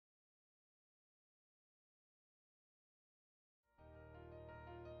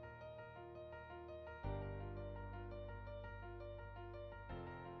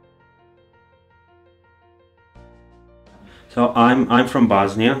So I'm from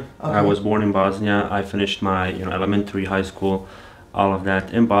Bosnia. Okay. I was born in Bosnia. I finished my elementary, high school, all of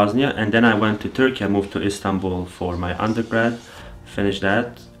that in Bosnia, and then I went to Turkey. I moved to Istanbul for my undergrad, finished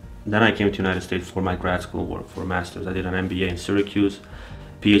that. Then I came to the United States for my grad school work, for master's. I did an MBA in Syracuse,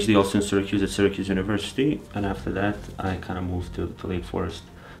 PhD also in Syracuse at Syracuse University, and after that I kind of moved to Lake Forest.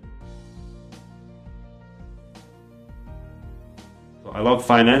 So I love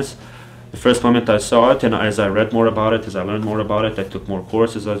finance. The first moment I saw it, and as I read more about it, as I learned more about it, I took more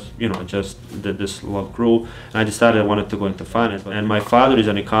courses, as just this love grew, and I decided I wanted to go into finance. And my father is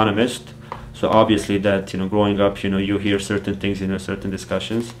an economist, so obviously that growing up, you hear certain things, certain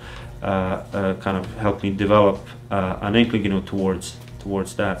discussions, kind of helped me develop an inkling,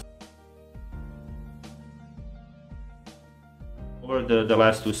 towards that. Over the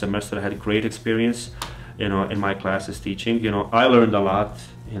last 2 semesters, I had a great experience, in my classes teaching. I learned a lot.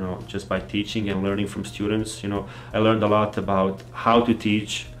 Just by teaching and learning from students, I learned a lot about how to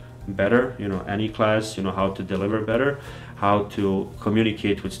teach better, any class, how to deliver better, how to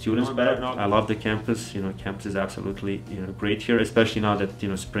communicate with students better. I love the campus. Campus is absolutely, great here, especially now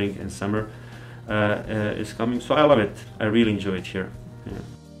that, spring and summer is coming. So I love it. I really enjoy it here. Yeah.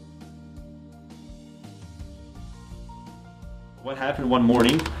 What happened one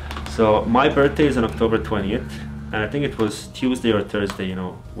morning, so my birthday is on October 20th. And I think it was Tuesday or Thursday,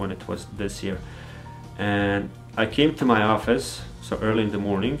 when it was this year. And I came to my office, so early in the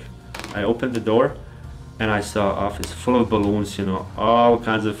morning. I opened the door, and I saw office full of balloons, all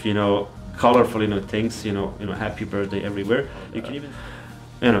kinds of, colorful, things, happy birthday everywhere. You can even,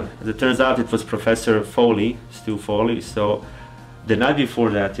 as it turns out, it was Professor Foley, Stu Foley. So the night before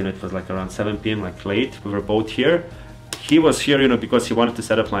that, it was like around 7 p.m., like late. We were both here. He was here, because he wanted to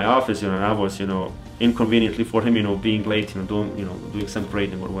set up my office, and I was, inconveniently for him, being late, doing some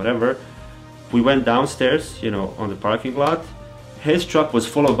grading or whatever. We went downstairs, on the parking lot. His truck was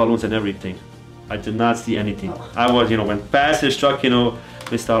full of balloons and everything. I did not see anything. I was, went past his truck,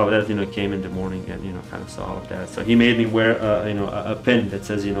 missed all of that, came in the morning and, kind of saw all of that. So he made me wear, a pin that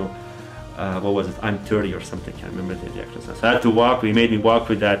says, what was it? I'm 30 or something. I can't remember the actual stuff. So I had to walk. He made me walk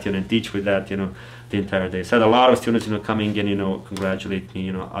with that, and teach with that, the entire day. So I had a lot of students, coming in, congratulate me,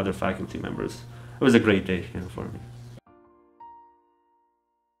 other faculty members. It was a great day, for me.